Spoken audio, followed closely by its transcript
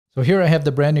So here I have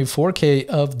the brand new 4K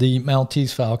of the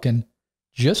Maltese Falcon,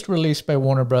 just released by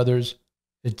Warner Brothers.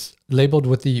 It's labeled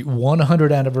with the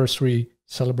 100th anniversary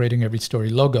Celebrating Every Story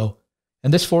logo.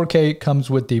 And this 4K comes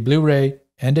with the Blu-ray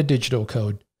and a digital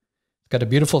code. It's got a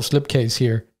beautiful slipcase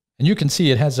here. And you can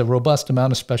see it has a robust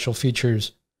amount of special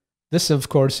features. This, of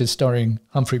course, is starring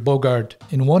Humphrey Bogart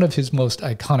in one of his most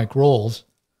iconic roles.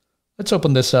 Let's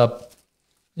open this up.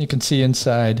 You can see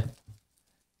inside.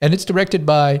 And it's directed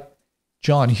by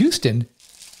John Huston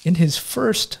in his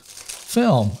first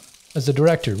film as a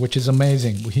director, which is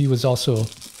amazing. He was also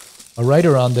a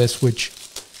writer on this, which,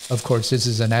 of course, this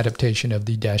is an adaptation of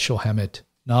the Dashiell Hammett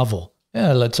novel.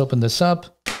 Yeah, let's open this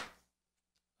up.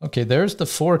 Okay, there's the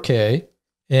 4K.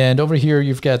 And over here,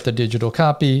 you've got the digital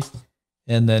copy.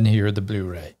 And then here, the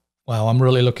Blu-ray. Wow, I'm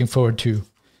really looking forward to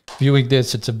viewing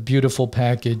this. It's a beautiful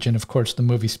package. And of course, the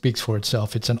movie speaks for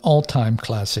itself. It's an all-time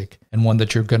classic and one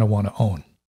that you're going to want to own.